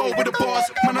a reload with the bars,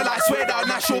 man I like swear down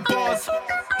natural bars.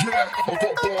 Yeah, I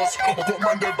got bars, I got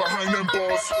man them behind them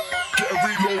bars. Get a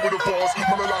reload with the bars,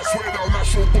 man I like swear down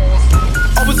natural bars.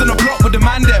 I was on the block with the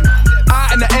man them,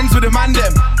 out in the ends with the man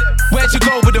them. Where'd you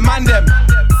go with the man them?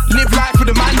 Live life with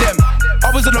the man them.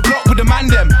 I was on the block with the man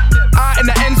them, out in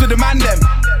the ends with the man them.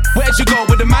 Where'd you go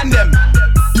with the man them?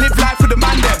 Live life with the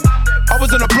man them. I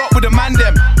was on the block with the man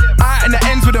them, out in the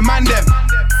ends with the man them.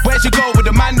 Where'd you go with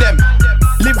the man them?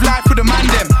 Live life with the man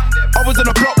them. I was on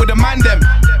the block with the man them,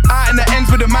 out in the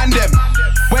ends with the man them.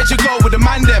 Where'd you go with the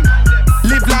man them?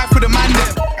 Live life with the man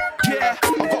them. Yeah,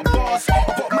 I got bars,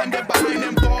 I got man them behind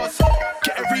them bars.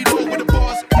 Get a reload with the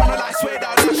bars, man I like swear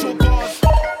down natural bars.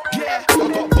 Yeah, I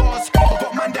got bars, I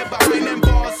got man them behind them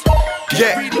bars.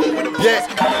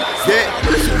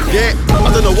 Yeah,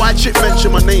 I don't know why Chip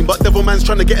mentioned my name, but Devil Man's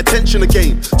trying to get attention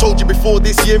again. Told you before,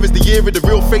 this year is the year of the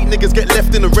real fake niggas get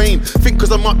left in the rain. Think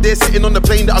cause I'm up there sitting on the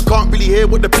plane that I can't really hear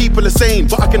what the people are saying,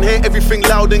 but I can hear everything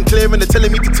loud and clear, and they're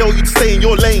telling me to tell you to stay in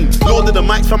your lane. Lord of the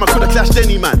mic, fam, I could've clashed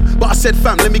any man, but I said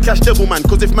fam, let me clash Devil Man,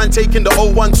 cause if man taking the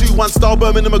 0121 star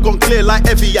Birmingham, I gone clear like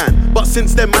Evian. But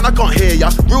since then, man, I can't hear ya.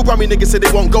 Real Grammy niggas said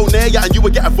they won't go near ya, and you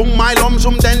would get a Vung My Loms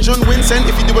from Denjon Vincent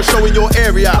if you do a show in your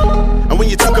area. And when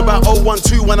you talk about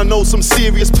 012, when I know some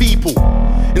serious people,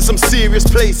 in some serious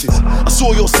places. I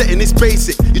saw your setting, it's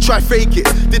basic. You try fake it.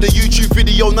 Did a YouTube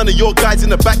video, none of your guys in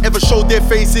the back ever showed their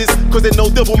faces. Cause they know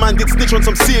Devil Man did snitch on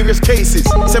some serious cases.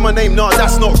 Say my name, nah,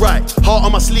 that's not right. Heart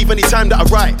on my sleeve anytime that I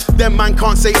write. Them man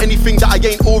can't say anything that I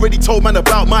ain't already told man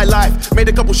about my life. Made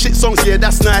a couple shit songs, yeah,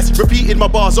 that's nice. Repeated my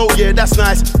bars, oh yeah, that's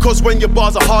nice. Cause when your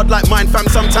bars are hard like mine, fam,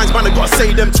 sometimes man I gotta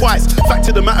say them twice. Fact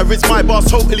of the matter is my bars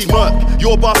totally murk.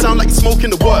 Your bars sound like you're smoking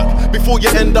the work. Before you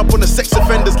end up on the sex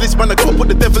offenders list, man, I gotta put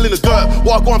the devil in the dirt.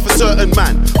 What I go on for certain,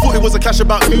 man. Thought it was a clash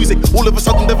about music. All of a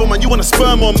sudden, Devil Man, you wanna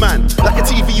sperm on, man. Like a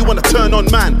TV, you wanna turn on,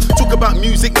 man. Talk about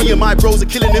music, me and my bros are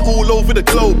killing it all over the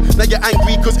globe. Now you're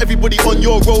angry cause everybody on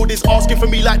your road is asking for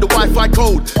me like the Wi-Fi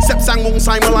code. Sep sang wong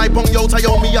sai malai bong yo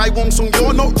tayomi I wong song,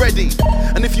 you're not ready.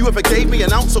 And if you ever gave me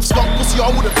an ounce of skunk pussy, I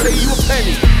wouldn't pay you a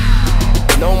penny.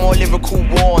 No more lyrical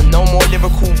war, no more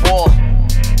lyrical war.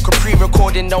 Cause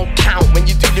pre-recording don't count when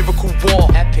you do lyrical war.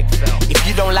 Epic fail. If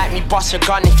you don't like me, bust your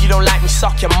gun. If you don't like me,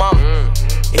 suck your mum.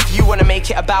 If you wanna make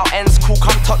it about ends, cool,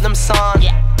 come Tottenham, son.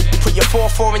 Yeah. Put your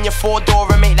 4-4 in your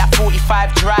 4-door and make that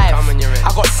 45 drive.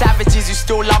 I got savages who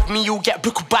still love me, you'll get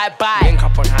brickled bye-bye. Link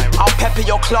up on highway. I'll pepper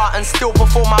your clot and still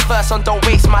perform my verse on Don't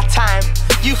Waste My Time.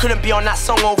 You couldn't be on that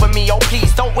song over me, oh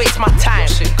please, don't waste my time.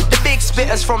 The big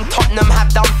spitters from Tottenham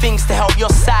have done things to help your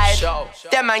side.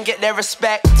 Them man get their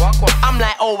respect. I'm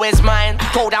like, oh, where's mine?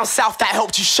 Go down south, that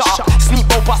helped you shut up. Sneak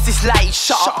Bo bust this light,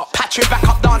 shut up. Patrick back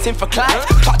up dancing for Clive.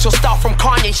 Touch your stuff from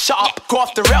Kanye, shut up. Go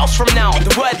off the rails from now.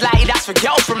 The word lighty, that's for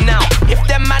girls from now. If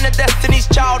them man are Destiny's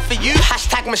Child for you,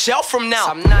 hashtag Michelle from now.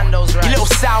 Some Nando's right. You little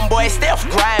sound boy, stay off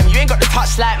grime. You ain't got the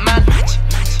touch like man.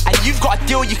 And you've got a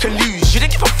deal you can lose. You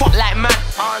didn't give a fuck like man.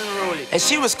 Unruly. And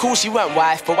she was cool, she went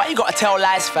wife. But why you gotta tell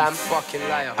lies, fam? Fucking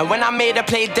liar. And when I made her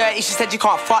play dirty, she said you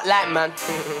can't fuck like man.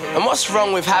 And what's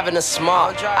wrong with having a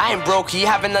smart? I ain't broke, you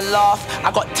having a laugh.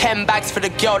 I got 10 bags for the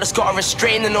girl that's got a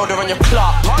restraining order on your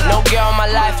clock. No girl in my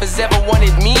life has ever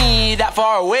wanted me that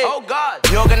far away. Oh God.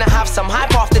 You're gonna have some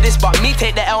hype after this, but me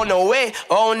take the L, no way.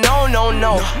 Oh no, no,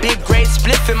 no. Big great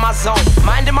spliff in my zone.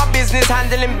 Minding my business,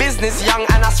 handling business. Young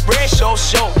and I spray show.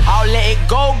 I'll let it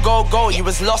go. You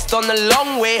was lost on the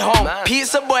long way home.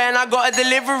 Pizza boy and I got a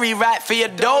delivery right for your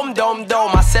dome.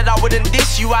 I said I wouldn't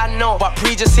diss you, I know. But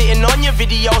pre just sitting on your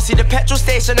video. See the petrol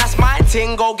station, that's my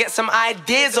thing. Go get some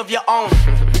ideas of your own.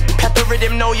 Pepper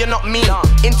rhythm, no you're not me.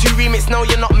 Into remix, no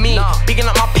you're not me. Bigging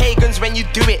up my pagans when you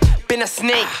do it. Been a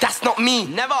snake, that's not me.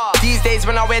 Never. These days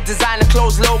when I wear designer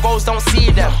clothes, logos don't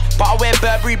see them. But I wear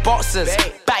Burberry boxers.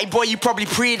 Batty boy, you probably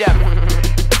pre them.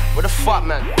 What the fuck,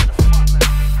 man?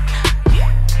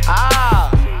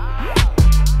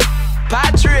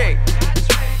 Patrick.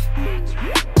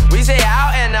 We say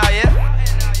out and now, yeah?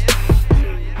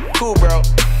 Cool, bro.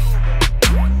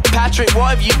 Patrick,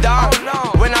 what have you done?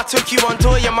 Oh, no. When I took you on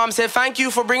tour, your mom said thank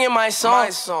you for bringing my song.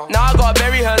 Now I gotta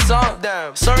bury her song.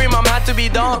 Damn. Sorry, mom, had to be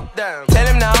done. Damn. Tell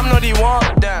him that I'm not the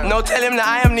one. Damn. No, tell him that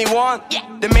I am the one. Yeah.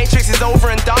 The Matrix is over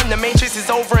and done. The Matrix is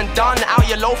over and done. Out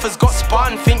your loafers got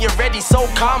spun. Think you're ready, so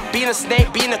come. Being a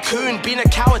snake, being a coon, being a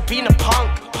coward, being a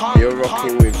punk. You're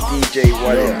rocking with DJ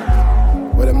Wally.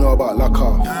 What them know about lock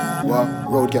off?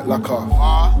 What? Road get lock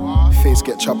off. Face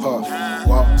get chop off.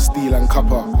 What? Steel and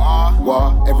copper.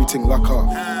 What? Everything lock off.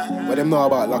 What them know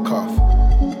about lock off?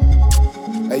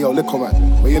 Hey yo, little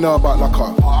man. What you know about lock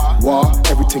off?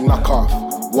 What? Everything lock off.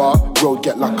 What? Road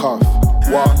get lock off.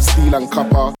 What? Steel and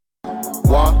copper.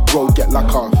 What? Road get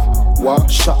lock off. What?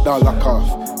 Shut down lock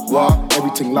off. What?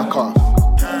 Everything lock off.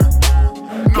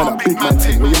 Man, a big man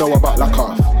thing. What you know about lock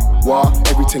off?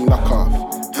 What? Everything lock off.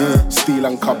 Steel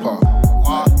and copper.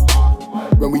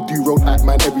 When we do road act,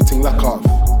 man, everything lock off.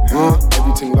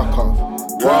 Everything lock off.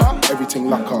 What? Everything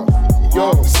lock off.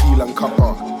 Yo, steel and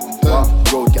copper.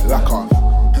 Road get lock off.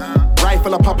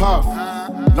 Rifle a pop off.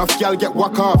 Enough gal get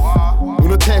whack off.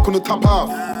 Wanna take on the top off.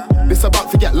 This about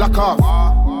to get lock off.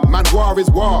 Man, war is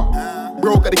war.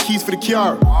 Bro got the keys for the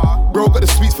car. Bro got the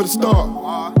sweets for the store.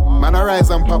 Man, I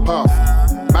rise and pop off.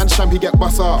 Man, champ, he get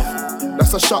bust off.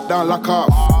 That's a shutdown lock off.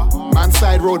 Man,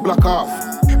 side road block off.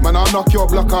 Man, I'll knock your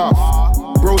block off.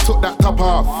 Bro took that top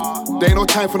off. There ain't no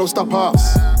time for no stop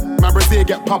offs. Man, Brazil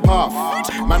get pop off.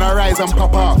 Man, I rise and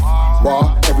pop off.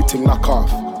 What? Everything lock off.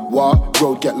 What?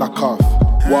 Road get lock off.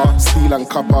 What? Steel and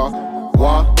copper.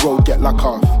 What? Road get lock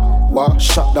off. What?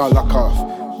 Shut down lock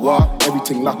off. What?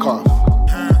 Everything lock off.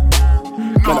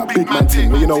 Man, a big man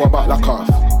thing. What you know about lock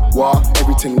off? What?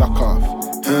 Everything lock off.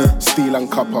 Steel and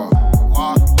copper.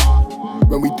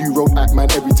 When we do road act, man,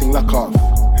 everything lock off.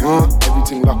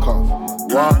 Everything lock off.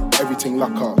 What? Everything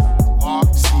lock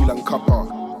off. Steel and copper.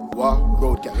 What?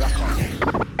 Road get lock off.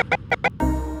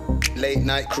 Late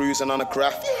night cruising on a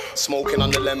craft, smoking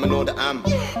on the lemon or the am.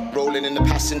 Rolling in the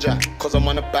passenger, cause I'm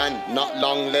on a ban. Not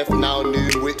long left now, new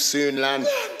whip soon land.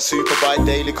 Super bike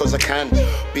daily cause I can.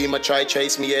 Beamer try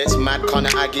chase me, yeah, it's mad.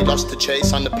 Connor Aggie lost the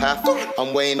chase on the path.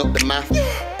 I'm weighing up the math.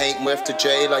 Ain't worth the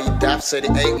jail, are you daft? Said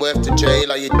it ain't worth the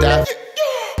jail, are you daft?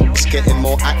 It's getting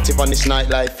more active on this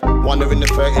nightlife. Wandering the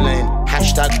 30 lane,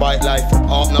 hashtag bike life.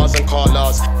 Artnars and car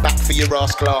laws, back for your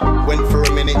ass claw. Went for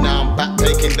a minute now, I'm back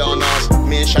taking Darnars.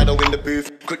 Me and Shadow in the booth,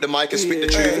 grip the mic and spit the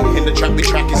truth. In the track, the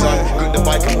track is on, grip the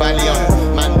bike and valley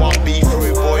on. Man want beef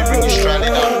fruit, boy, bring your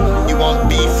stranded on. You want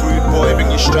beef fruit, boy, bring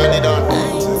your stranded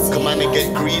on. Come on and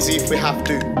get greasy if we have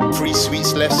to. 3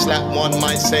 sweets left, slap one,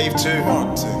 might save 2.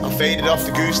 I'm faded off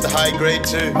the goose, the high grade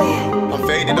 2. I'm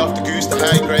faded off the goose, the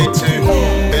high grade 2.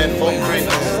 They're fuckery,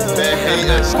 they're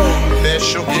haters, they're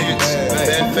shook youths,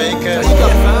 they're fakers.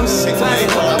 Sick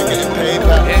mate, I'm getting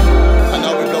paper. I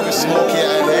know we blowing smoke, yeah,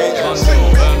 I hate us.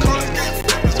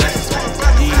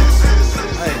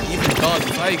 Even God,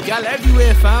 hey, gal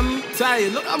everywhere, fam. Tell you,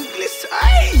 look, I'm glistening.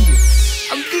 Hey,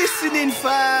 I'm glistening,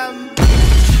 fam.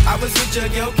 I was with your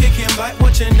girl kicking back,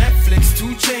 watching Netflix.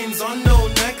 2 chains on no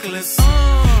necklace.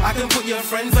 I can put your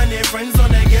friends and their friends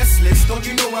on a guest list. Don't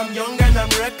you know I'm young and I'm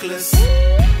reckless?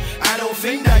 I don't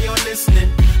think that you're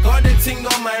listening. Got the thing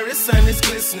on my wrist and it's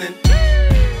glistening.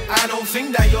 I don't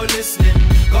think that you're listening.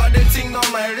 Got the thing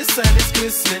on my wrist and it's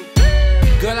glistening.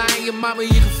 Girl, I ain't your mama,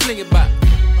 you can fling it back.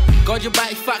 Got your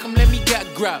body fat, come let me get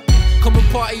a grab. Come and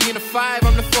party in a 5,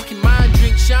 I'm the fucking man.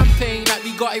 Drink champagne like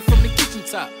we got it from the kitchen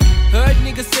tap. Heard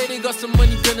niggas say they got some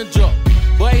money gonna drop.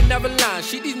 But ain't never lying,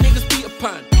 shit these niggas Peter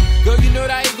Pan. Girl, you know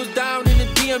that it goes down in the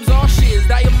DMs. All shit, is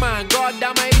that your mind? God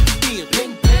damn, I hate the DM.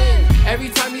 Bling, bling. Every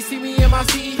time you see me in my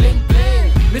city, bling,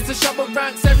 bling. Mr. Shopper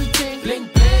ranks everything, bling,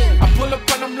 bling. I pull up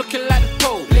and I'm looking like the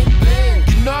pole, bling, bling.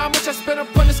 You know how much I spend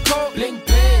up on this coat, bling,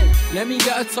 bling. Let me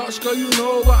get a touch, girl, you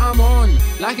know what I'm on.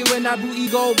 Like it when that booty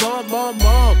go bump, bump,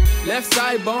 bump. Left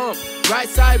side bump, right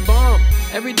side bump.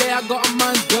 Every day I got a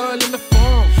man's girl in the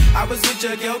phone. I was with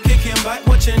your girl kicking back,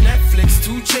 watching Netflix.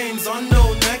 2 chains on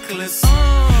no necklace.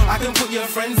 I can put your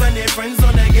friends and their friends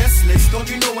on a guest list. Don't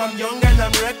you know I'm young and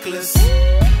I'm reckless?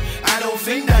 I don't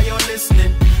think that you're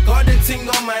listening. Got the thing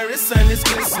on my wrist and it's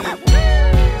glistening.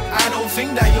 I don't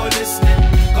think that you're listening.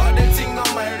 Got the thing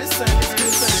on my wrist and it's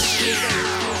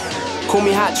glistening. Call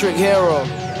me Hat Trick Hero.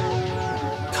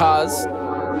 Cause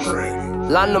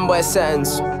London boy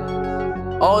settings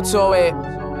 0208,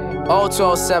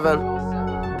 0207.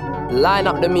 Line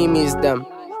up the memes, them.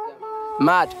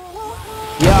 Mad.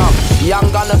 Yo,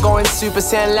 young gunner going Super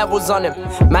Saiyan levels on him.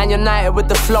 Man United with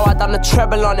the flow, I done the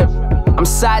treble on him. I'm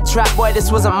sidetracked, boy,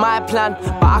 this wasn't my plan.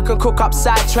 But I can cook up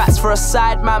side tracks for a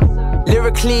side man.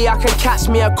 Lyrically, I can catch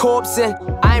me a corpse in.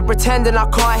 I ain't pretending I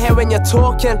can't hear when you're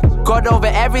talking. God over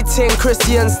everything,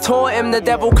 Christians taught him. The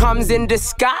devil comes in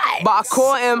disguise, but I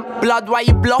caught him. Blood, why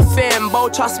you bluffing? Bo,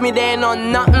 trust me, they ain't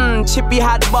on nothing. Chippy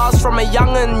had bars from a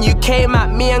young'un. You came at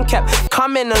me and kept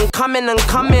coming and coming and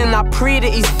coming. I prayed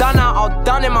it, he's done out, I'll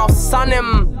done him, I'll son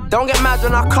him. Don't get mad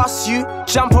when I cuss you.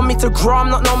 Jump on me to grow, I'm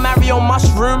not no Mario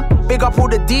Mushroom. Big up all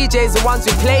the DJs, the ones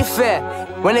who play fair.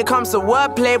 When it comes to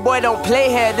wordplay, boy, don't play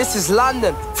here. This is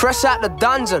London, fresh out the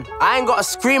dungeon. I ain't gotta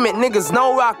scream it, niggas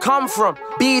know where I come from.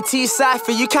 BT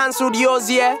Cypher, you cancelled yours,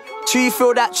 yeah? True, you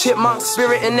feel that chipmunk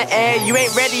spirit in the air. You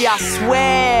ain't ready, I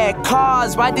swear.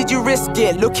 Cars, why did you risk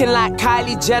it? Looking like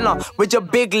Kylie Jenner with your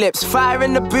big lips. Fire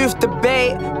in the booth,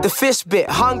 debate, the fish bit.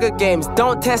 Hunger Games,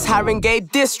 don't test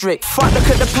Haringey District. Fuck, look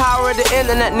at the power of the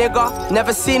internet, nigga.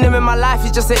 Never seen him in my life,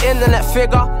 he's just an internet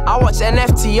figure. I watch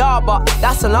NFTR, but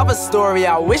that's another story.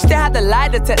 I wish they had the lie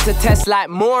detector test like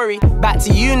Maury. Back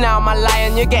to you now, my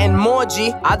lion, you're getting more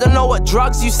G. I don't know what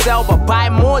drugs you sell, but buy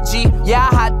more G. Yeah,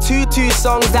 I had two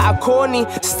songs that are corny.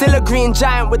 Still a green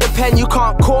giant with a pen, you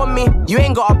can't call me. You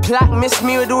ain't got a plaque, miss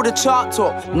me with all the chart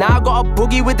talk. Now I got a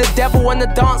boogie with the devil on the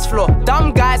dance floor.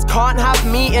 Dumb guys can't have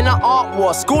me in an art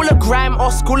war. School of grime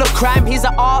or school of crime, he's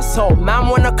an arsehole. Man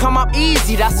wanna come up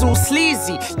easy, that's all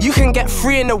sleazy. You can get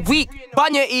free in a week.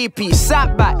 Bun your EP,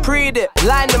 sat back, preyed it,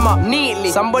 lined them up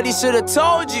neatly. Somebody should've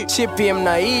told you, Chippy, I'm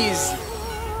not easy.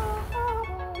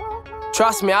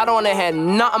 Trust me, I don't wanna hear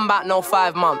nothing about no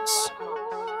 5 months.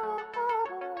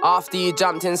 After you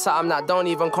jumped in something that don't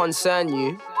even concern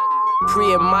you.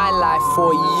 Preying my life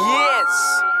for years.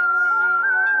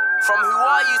 From who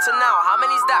are you to now, how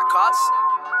many's that, cuz?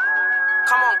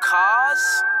 Come on, cuz.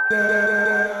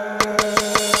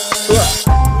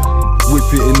 Whip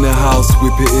it in the house,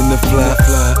 whip it in the flat.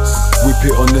 Whip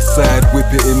it on the side, whip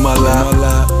it in my lap.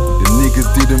 The niggas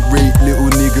didn't rate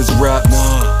little niggas raps.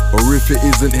 Or if it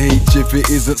isn't H, if it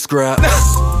isn't scraps.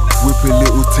 Whip a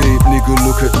little tape, nigga,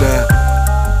 look at that.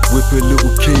 Whip a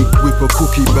little cake, whip a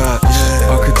cookie back.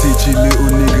 I could teach you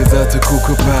little niggas how to cook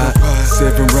a pat.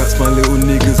 7 rats, my little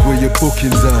niggas, where your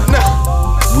bookings at?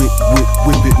 Whip, whip,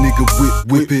 whip it, nigga,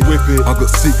 whip it. I got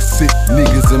 6 sick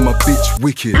niggas and my bitch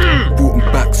wicked. Brought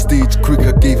them backstage quick,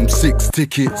 I gave them 6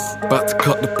 tickets. About to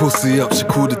cut the pussy up, she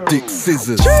called the dick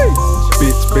scissors.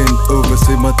 Bitch bend over,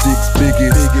 say my dick's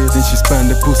biggest. Then she span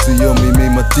the pussy on me,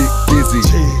 made my dick dizzy.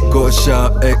 Gotta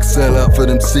shout XL out for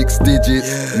them 6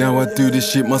 digits. Now I do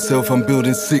this shit myself, I'm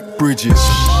building sick bridges.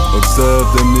 Observe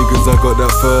them niggas, I got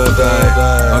that third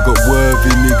eye. I got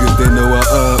worthy niggas, they know I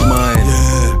earned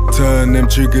mine. Turn them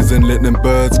triggers and let them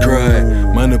birds cry.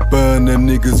 Man, I burn them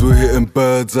niggas, we'll hit them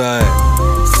bird's eye.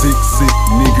 Sick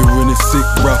nigga and a sick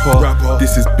rapper.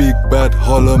 This is big bad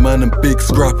hollow man and big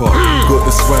scrapper. Got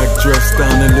the swag dressed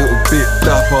down a little bit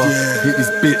dapper. Hit these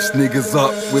bitch niggas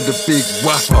up with a big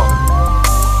whapper.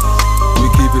 We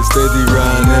keep it steady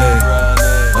round here.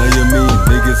 How you mean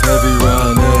niggas heavy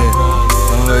round here?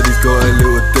 I heard he's got a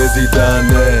little Desi down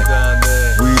there.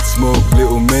 Weed smoke,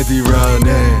 little Medi round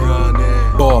here.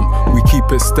 Bomb, we keep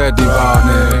it steady round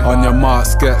here. On your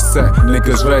marks, get set,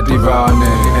 niggas ready round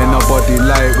here. Ain't nobody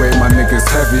lightweight, my niggas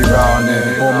heavy round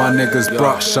here. All my niggas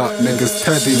brush shot, niggas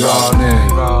teddy round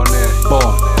here.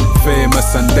 Bomb,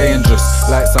 famous and dangerous,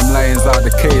 like some lions out the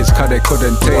cage, cause they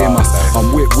couldn't tame us. I'm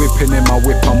whipping in my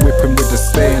whip, I'm whipping with the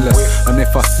stainless. And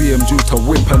if I see him due to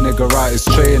whip a nigga right his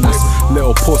trainers.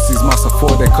 Little pussies must have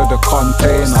thought they could've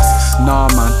contained us.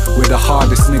 Nah man, we're the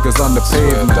hardest niggas on the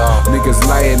pavement. Niggas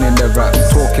lying in their rap,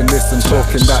 talking this and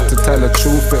talking that. To tell the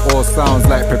truth, it all sounds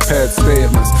like prepared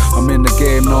statements. I'm in the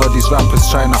game, now these rappers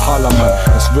trying to holler man.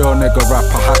 It's real nigga rap,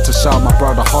 I had to shout my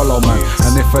brother hollow man.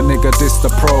 And if a nigga diss the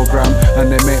program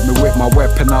and they make me whip my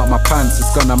weapon out my pants,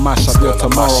 it's gonna mash up your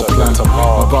tomorrow plan.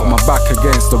 I got my back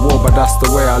against the wall, but that's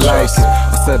the way I like it.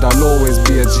 I said I'll always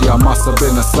be a G, I must have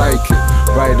been a psychic.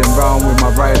 Riding round with my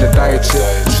ride or die chick.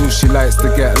 True, she likes to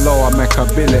get low, I make her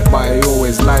bill it, but I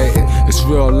always light it. It's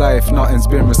real life, nothing's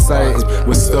been recited.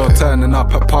 We're still turning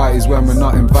up at parties when we're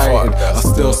not invited. I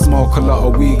still smoke a lot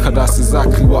of weed, cause that's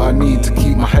exactly what I need to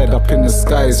keep my head up in the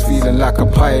skies, feeling like a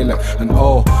pilot. And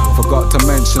oh, forgot to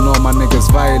mention all my niggas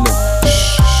violent.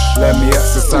 Shh. Let me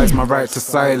exercise my right to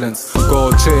silence.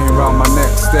 Gold chain round my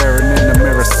neck, staring in the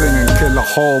mirror, singing. Kill a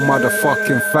whole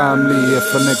motherfucking family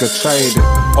if a nigga tried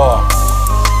it.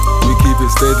 We keep it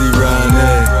steady round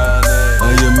here. How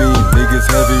you mean niggas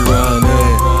heavy round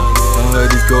here? I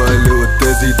heard he's got a little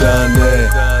Desi down there.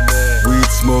 Weed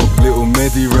smoke, little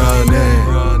Medi round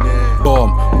here.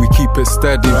 Bomb, we keep it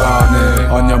steady round here.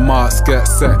 On your marks, get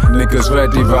set, niggas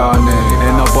ready round here.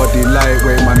 Ain't nobody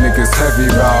lightweight, my niggas heavy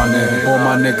round here. All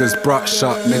my niggas brush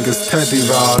shot, niggas teddy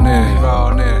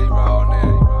round here.